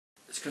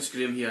Chris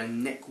Graham here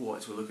and Nick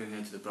Watts. We're looking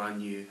ahead to the brand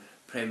new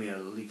Premier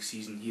League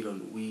season here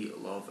on We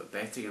Love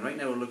Betting, and right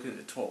now we're looking at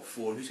the top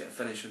four. Who's going to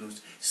finish in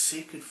those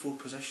sacred four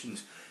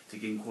positions to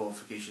gain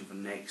qualification for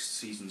next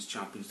season's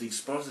Champions League?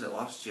 Spurs did it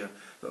last year,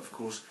 but of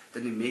course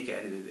didn't make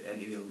it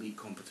into the league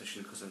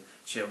competition because of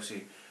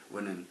Chelsea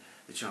winning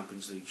the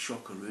Champions League.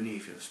 Shocker Rooney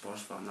if you're a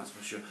Spurs fan, that's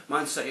for sure.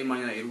 Man City and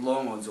Man United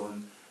long odds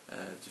on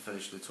to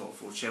finish in the top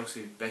four.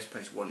 Chelsea best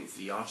price 1 to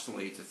 3,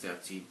 Arsenal 8 to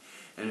 13,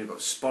 and we've got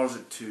Spurs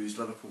at 2s,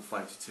 Liverpool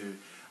 5 to 2,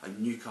 and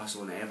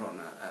Newcastle and Everton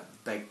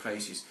at big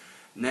prices.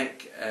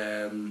 Nick,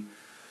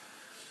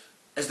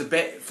 is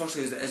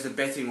the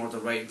betting order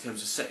right in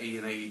terms of City,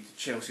 United,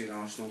 Chelsea and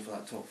Arsenal for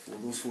that top four?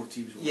 Those four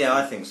teams? Yeah,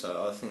 I think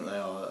so. I think they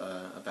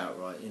are about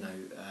right. You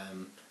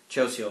know,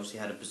 Chelsea obviously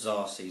had a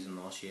bizarre season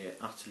last year,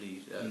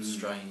 utterly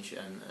strange,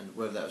 and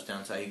whether that was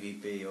down to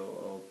AVB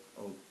or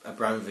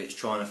Abramovich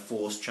trying to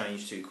force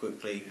change too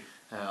quickly,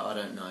 I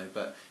don't know.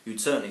 But you'd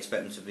certainly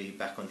expect them to be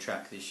back on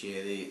track this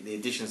year. The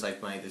additions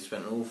they've made, they've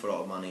spent an awful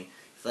lot of money.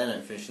 If they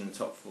don't finish in the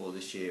top four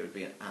this year, it would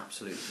be an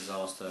absolute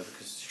disaster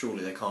because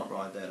surely they can't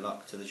ride their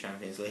luck to the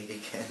Champions League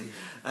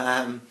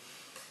again.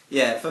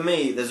 Yeah, for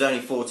me, there's only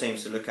 4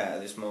 teams to look at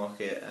this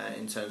market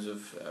in terms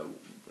of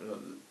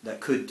that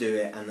could do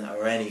it and that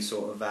are any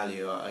sort of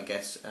value, I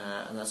guess.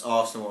 And that's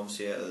Arsenal,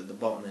 obviously, at the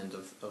bottom end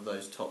of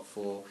those top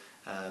 4.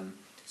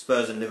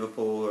 Spurs and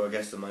Liverpool are, I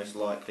guess, the most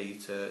likely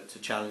to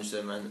challenge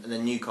them, and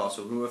then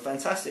Newcastle, who were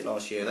fantastic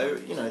last year.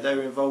 They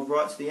were involved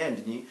right to the end,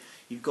 and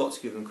you've got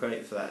to give them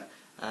credit for that.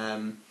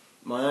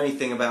 My only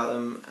thing about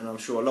them, and I'm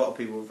sure a lot of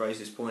people have raised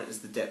this point, is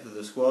the depth of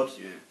the squad.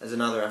 Yeah. There's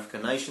another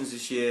African nations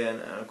this year,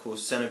 and of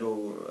course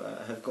Senegal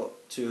have got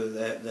 2 of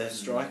their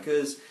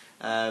strikers.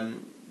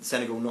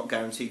 Senegal not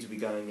guaranteed to be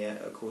going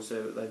yet. Of course,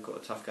 they've got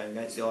a tough game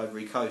against the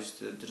Ivory Coast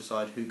to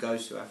decide who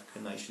goes to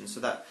African nations. So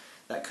that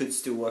could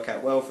still work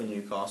out well for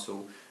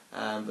Newcastle,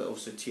 but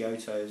also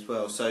Kyoto as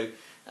well. So,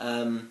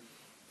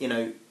 you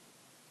know,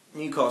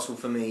 Newcastle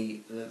for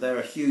me, they're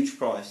a huge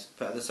price,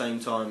 but at the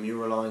same time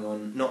you're relying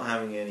on not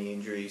having any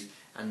injuries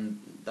and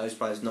those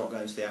players not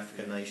going to the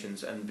African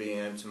nations and being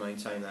able to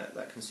maintain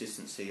that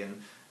consistency, and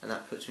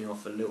that puts me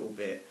off a little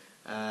bit.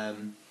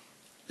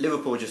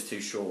 Liverpool are just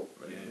too short,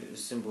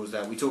 as simple as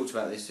that. We talked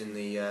about this in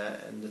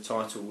the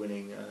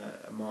title-winning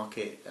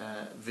market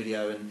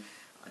video, and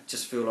I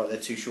just feel like they're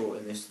too short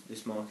in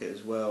this market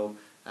as well.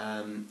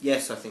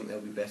 Yes, I think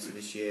they'll be better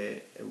this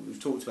year.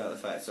 We've talked about the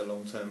fact it's a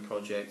long-term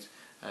project.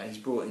 He's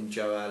brought in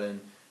Joe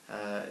Allen.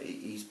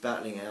 He's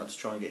battling out to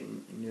try and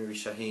get Nuri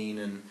Sahin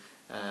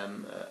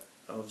and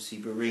obviously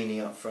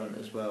Barini up front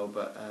as well.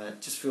 But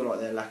just feel like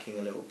they're lacking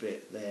a little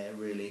bit there,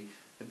 really.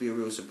 It'd be a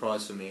real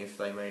surprise for me if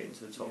they made it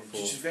into the top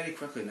 4. Just very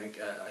quickly, Nick,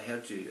 I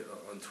heard you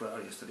on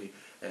Twitter yesterday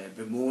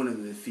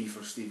bemoaning the fee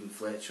for Stephen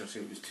Fletcher,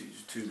 saying it was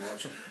too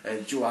much.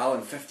 Joe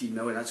Allen, 15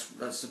 million.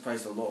 That's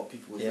surprised a lot of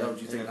people as well.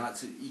 Do you think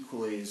that's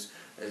equally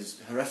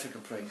as horrific a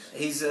price?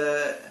 He's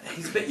a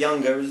bit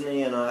younger, isn't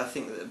he? And I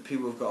think that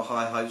people have got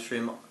high hopes for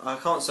him. I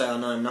can't say I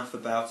know enough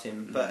about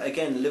him, but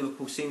again,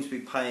 Liverpool seems to be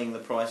paying the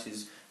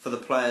prices for the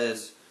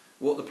players.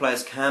 What the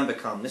players can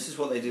become. This is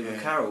what they did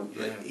with Carroll.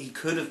 Yeah. He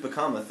could have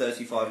become a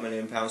 £35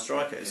 million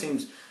striker. It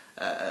seems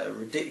a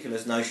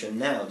ridiculous notion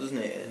now, doesn't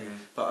it? Yeah.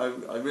 But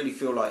I really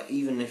feel like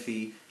even if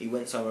he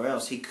went somewhere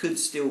else, he could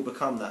still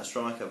become that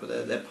striker.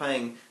 But they're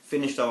paying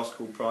finished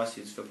article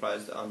prices for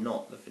players that are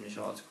not the finished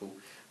article.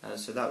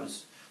 So that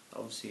was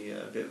obviously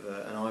a bit of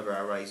an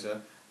eyebrow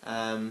raiser.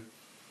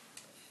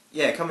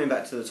 Yeah, coming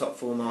back to the top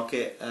 4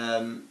 market,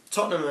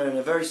 Tottenham are in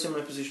a very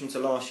similar position to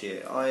last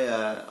year.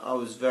 I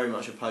was very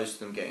much opposed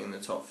to them getting in the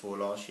top 4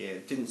 last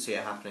year. Didn't see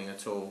it happening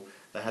at all.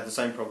 They had the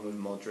same problem with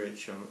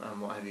Modric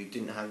and what have you.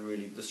 Didn't have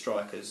really the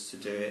strikers to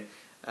do it.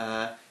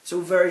 It's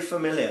all very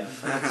familiar,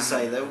 I have to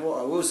say. What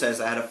I will say is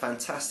they had a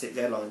fantastic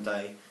deadline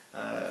day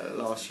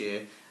last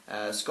year.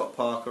 Scott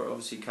Parker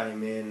obviously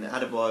came in,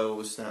 Adebayor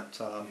was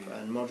snapped up,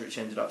 and Modric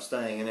ended up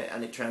staying,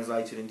 and it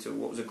translated into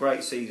what was a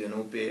great season,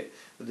 albeit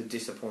with a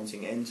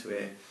disappointing end to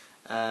it.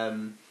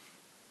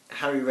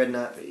 Harry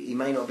Redknapp, he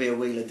may not be a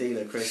wheeler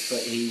dealer, Chris, but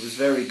he was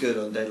very good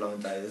on deadline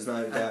day, there's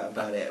no doubt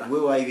about it.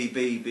 Will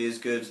AVB be as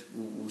good?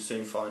 We'll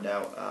soon find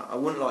out. I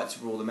wouldn't like to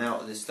rule them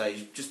out at this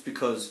stage, just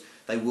because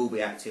they will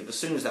be active. As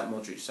soon as that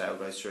Modric sale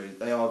goes through,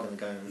 they are going to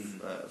go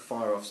and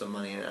fire off some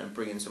money and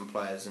bring in some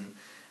players, and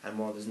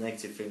while there's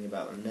negative feeling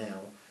about them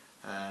now,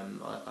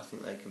 I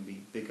think they can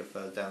be bigger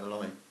further down the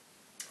line.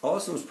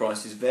 Arsenal's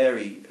prices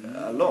vary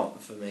a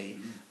lot for me.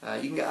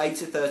 You can get 8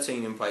 to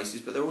 13 in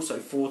places, but they're also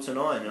 4 to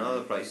 9 in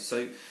other places.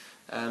 So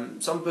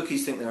some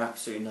bookies think they're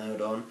absolutely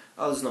nailed on,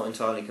 others not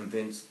entirely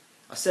convinced.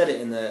 I said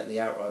it in the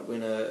outright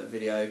winner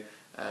video.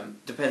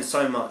 Depends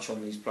so much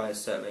on these players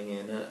settling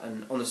in,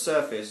 and on the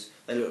surface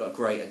they look like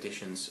great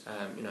additions.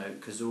 You know,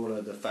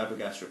 Cazorla, the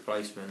Fabregas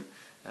replacement,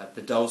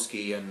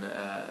 Podolski and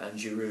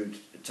Giroud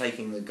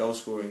taking the goal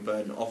scoring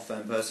burden off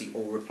Van Persie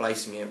or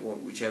replacing it,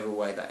 whichever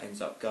way that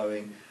ends up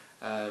going.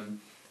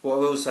 What I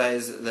will say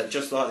is that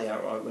just like the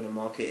outright winner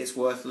market, it's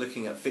worth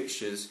looking at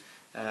fixtures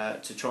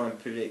to try and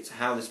predict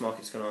how this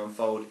market's going to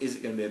unfold. Is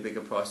it going to be a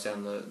bigger price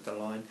down the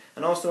line?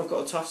 And Arsenal have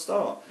got a tough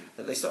start.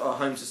 They start at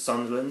home to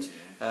Sunderland,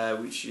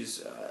 which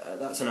is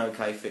that's an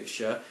okay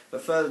fixture.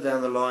 But further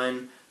down the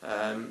line,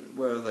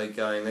 where are they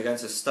going? They're going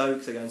to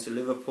Stoke, they're going to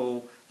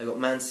Liverpool, they've got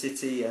Man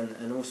City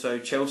and also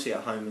Chelsea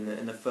at home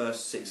in the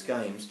first 6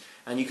 games.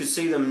 And you could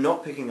see them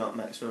not picking up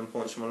maximum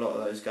points from a lot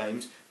of those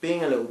games,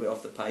 being a little bit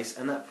off the pace,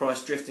 and that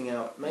price drifting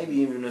out maybe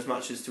even as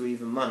much as to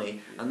even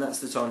money. And that's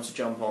the time to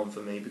jump on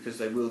for me, because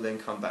they will then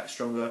come back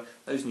stronger.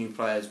 Those new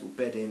players will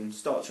bed in,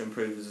 start to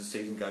improve as the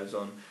season goes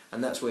on,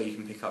 and that's where you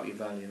can pick up your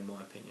value, in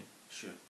my opinion. Sure.